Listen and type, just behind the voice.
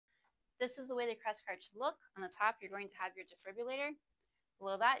This is the way the crash cart should look. On the top, you're going to have your defibrillator.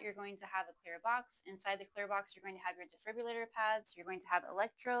 Below that, you're going to have a clear box. Inside the clear box, you're going to have your defibrillator pads. You're going to have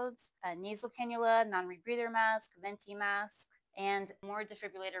electrodes, a nasal cannula, non-rebreather mask, venti mask, and more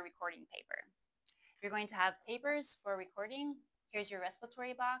defibrillator recording paper. You're going to have papers for recording. Here's your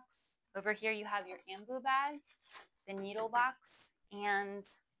respiratory box. Over here, you have your ambu bag, the needle box, and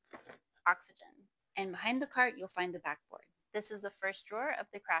oxygen. And behind the cart, you'll find the backboard. This is the first drawer of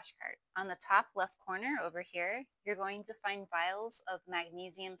the crash cart. On the top left corner over here, you're going to find vials of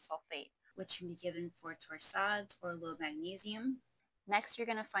magnesium sulfate, which can be given for torsades or low magnesium. Next, you're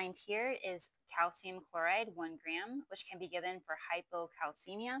going to find here is calcium chloride, 1 gram, which can be given for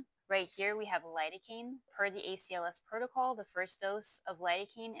hypocalcemia. Right here, we have lidocaine. Per the ACLS protocol, the first dose of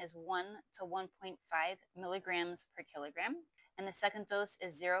lidocaine is 1 to 1.5 milligrams per kilogram, and the second dose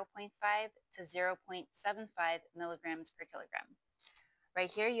is 0.5 to 0.75 milligrams per kilogram.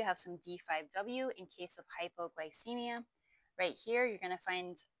 Right here, you have some D5W in case of hypoglycemia. Right here, you're going to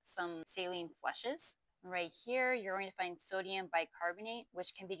find some saline flushes. Right here, you're going to find sodium bicarbonate,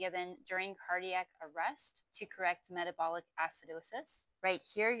 which can be given during cardiac arrest to correct metabolic acidosis. Right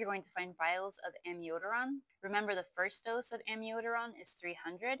here, you're going to find vials of amiodarone. Remember, the first dose of amiodarone is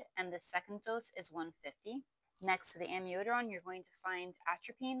 300, and the second dose is 150. Next to the amiodarone, you're going to find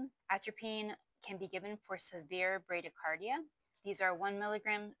atropine. Atropine can be given for severe bradycardia. These are 1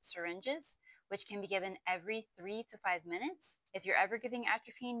 milligram syringes, which can be given every 3 to 5 minutes. If you're ever giving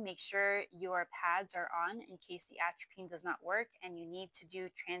atropine, make sure your pads are on in case the atropine does not work and you need to do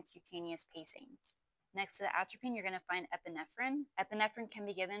transcutaneous pacing. Next to the atropine, you're going to find epinephrine. Epinephrine can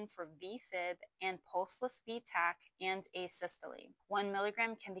be given for VFib and pulseless V-tach and asystole. 1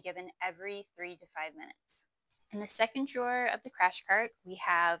 milligram can be given every 3 to 5 minutes. In the second drawer of the crash cart, we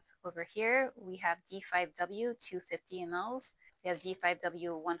have over here, we have D5W 250 mLs. We have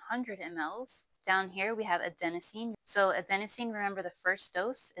D5W 100 mLs. Down here, we have adenosine. So adenosine, remember the first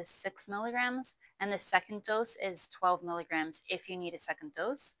dose is 6 milligrams, and the second dose is 12 milligrams if you need a second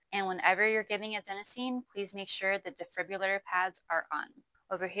dose. And whenever you're giving adenosine, please make sure the defibrillator pads are on.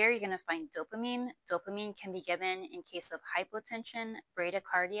 Over here, you're going to find dopamine. Dopamine can be given in case of hypotension,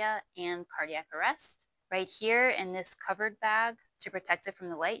 bradycardia, and cardiac arrest. Right here in this covered bag, to protect it from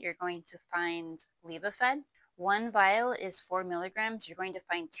the light, you're going to find Levophed. 1 vial is 4 milligrams. You're going to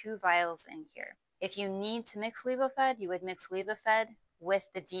find 2 vials in here. If you need to mix Levophed, you would mix Levophed with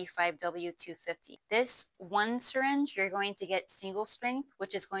the D5W250. This 1 syringe, you're going to get single strength,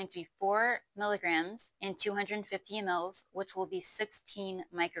 which is going to be 4 milligrams in 250 mLs, which will be 16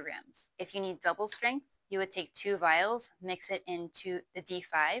 micrograms. If you need double strength, you would take 2 vials, mix it into the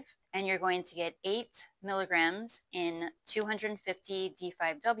D5, and you're going to get 8 milligrams in 250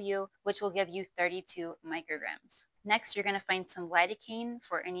 D5W, which will give you 32 micrograms. Next, you're going to find some lidocaine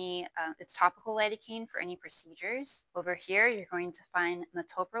for any, it's topical lidocaine for any procedures. Over here, you're going to find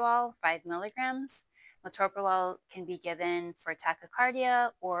metoprolol, 5 milligrams. Metoprolol can be given for tachycardia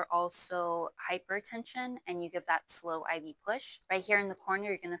or also hypertension, and you give that slow IV push. Right here in the corner,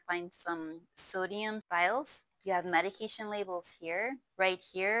 you're going to find some sodium vials. You have medication labels here. Right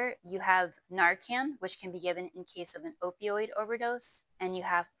here, you have Narcan, which can be given in case of an opioid overdose. And you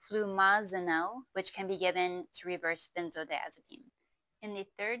have flumazenil, which can be given to reverse benzodiazepine. In the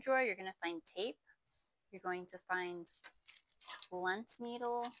third drawer, you're going to find tape. You're going to find blunt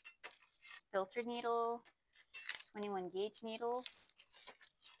needle, filtered needle, 21 gauge needles.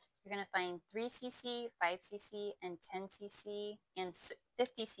 You're going to find 3 cc, 5 cc, and 10 cc, and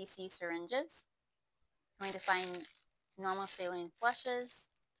 50 cc syringes. You're going to find normal saline flushes.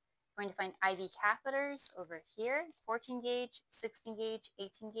 You're going to find IV catheters over here, 14 gauge, 16 gauge,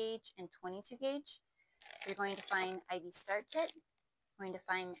 18 gauge, and 22 gauge. You're going to find IV start kit. You're going to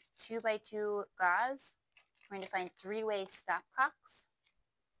find 2x2 gauze. You're going to find 3-way stopcocks,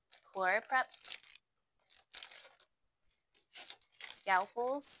 chloropreps,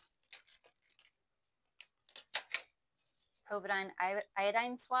 scalpels, Providine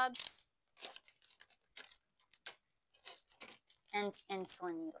iodine swabs, and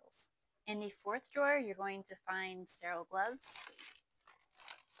insulin needles. In the fourth drawer, you're going to find sterile gloves,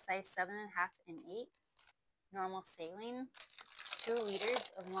 size 7.5 and 8, normal saline, 2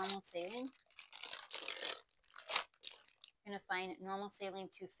 liters of normal saline. You're going to find normal saline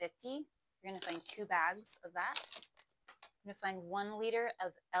 250. You're going to find 2 bags of that. You're going to find 1 liter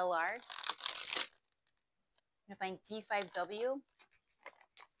of LR. You're going to find D5W,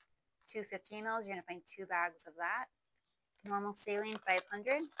 250 mLs. You're going to find 2 bags of that. Normal saline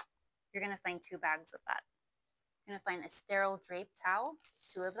 500. You're going to find 2 bags of that. You're going to find a sterile draped towel,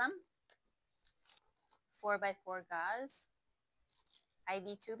 2 of them. 4x4 gauze,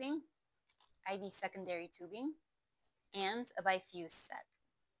 IV tubing, IV secondary tubing, and a bifuse set.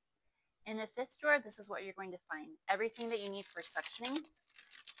 In the fifth drawer, this is what you're going to find. Everything that you need for suctioning.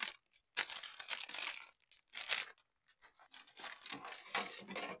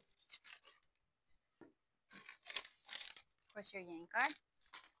 Of course, your yank guard.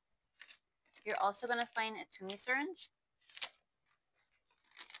 You're also going to find a Toomey syringe,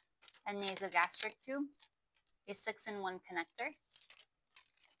 a nasogastric tube, a 6-in-1 connector,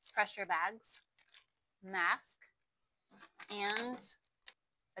 pressure bags, mask, and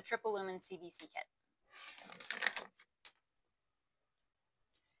a triple lumen CVC kit.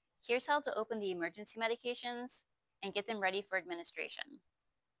 Here's how to open the emergency medications and get them ready for administration.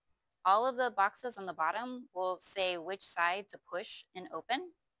 All of the boxes on the bottom will say which side to push and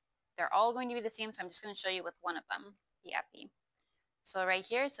open. They're all going to be the same, so I'm just going to show you with one of them, the epi. So right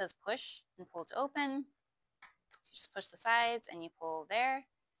here it says push and pull to open. So you just push the sides and you pull there,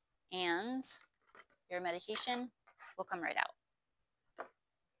 and your medication will come right out.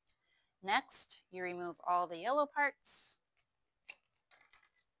 Next, you remove all the yellow parts.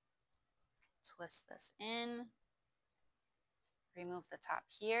 Twist this in. Remove the top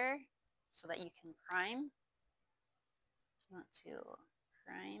here so that you can prime. You want to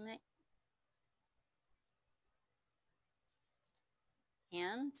prime it.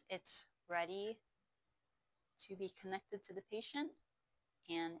 And it's ready to be connected to the patient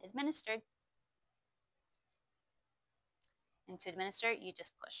and administered. And to administer it, you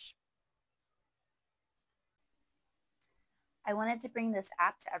just push. I wanted to bring this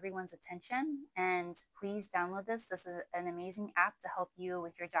app to everyone's attention, and please download this. This is an amazing app to help you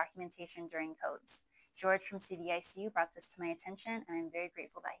with your documentation during codes. George from CVICU brought this to my attention, and I'm very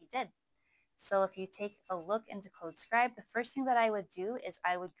grateful that he did. So if you take a look into Code Scribe, the first thing that I would do is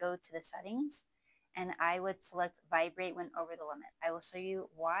I would go to the settings, and I would select vibrate when over the limit. I will show you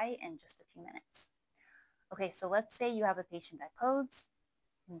why in just a few minutes. Okay, so let's say you have a patient that codes.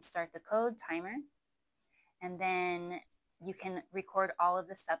 You can start the code timer, and then you can record all of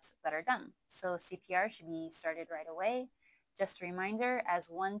the steps that are done. So CPR should be started right away. Just a reminder, as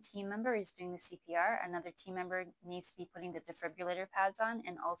one team member is doing the CPR, another team member needs to be putting the defibrillator pads on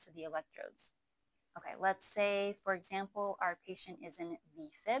and also the electrodes. Okay, let's say, for example, our patient is in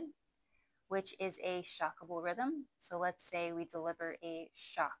VFib, which is a shockable rhythm. So let's say we deliver a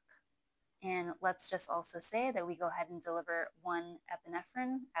shock. And let's just also say that we go ahead and deliver 1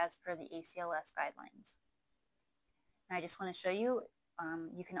 epinephrine as per the ACLS guidelines. And I just want to show you,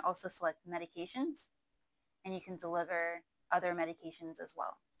 you can also select medications, and you can deliver other medications as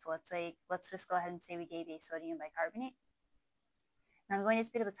well. So let's just go ahead and say we gave a sodium bicarbonate. Now I'm going to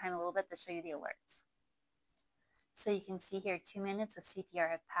speed up the time a little bit to show you the alerts. So you can see here 2 minutes of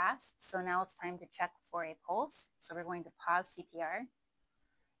CPR have passed. So now it's time to check for a pulse. So we're going to pause CPR.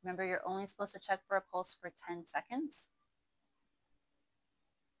 Remember, you're only supposed to check for a pulse for 10 seconds.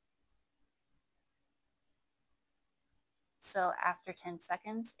 So after 10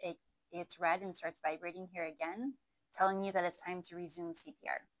 seconds, it's red and starts vibrating here again, telling you that it's time to resume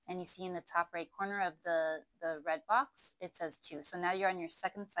CPR. And you see in the top right corner of the red box, it says 2. So now you're on your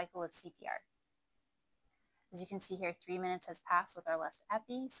second cycle of CPR. As you can see here, 3 minutes has passed with our last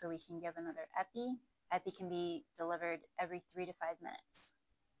epi, so we can give another epi. Epi can be delivered every 3 to 5 minutes.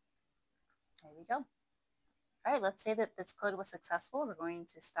 There we go. All right, let's say that this code was successful. We're going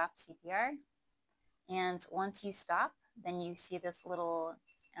to stop CPR. And once you stop, then you see this little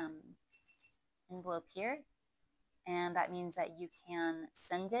envelope here. And that means that you can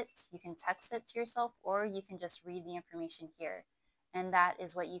send it, you can text it to yourself, or you can just read the information here. And that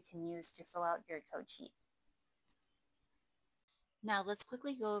is what you can use to fill out your code sheet. Now let's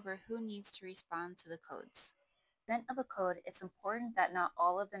quickly go over who needs to respond to the codes. In the event of a code, it's important that not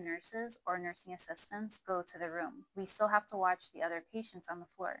all of the nurses or nursing assistants go to the room. We still have to watch the other patients on the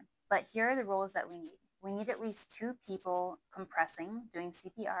floor. But here are the roles that we need. We need at least 2 people compressing, doing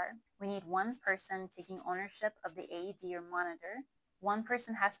CPR. We need 1 person taking ownership of the AED or monitor. 1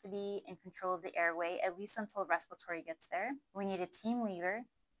 person has to be in control of the airway, at least until respiratory gets there. We need a team leader,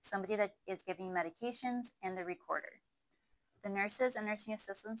 somebody that is giving medications, and the recorder. The nurses and nursing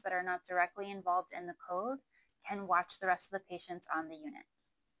assistants that are not directly involved in the code can watch the rest of the patients on the unit.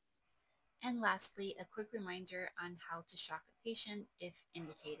 And lastly, a quick reminder on how to shock a patient if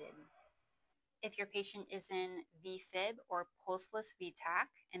indicated. If your patient is in VFib or pulseless VTAC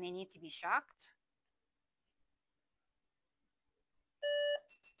and they need to be shocked,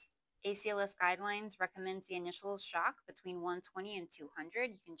 ACLS guidelines recommends the initial shock between 120 and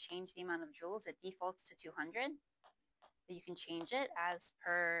 200. You can change the amount of joules. It defaults to 200, but you can change it as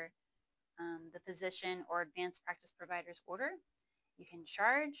per the physician or advanced practice provider's order. You can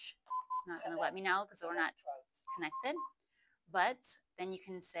charge, not going to let me now because we're not connected. But then you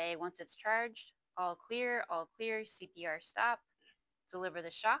can say, once it's charged, all clear, CPR stop, deliver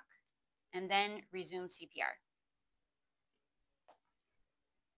the shock, and then resume CPR.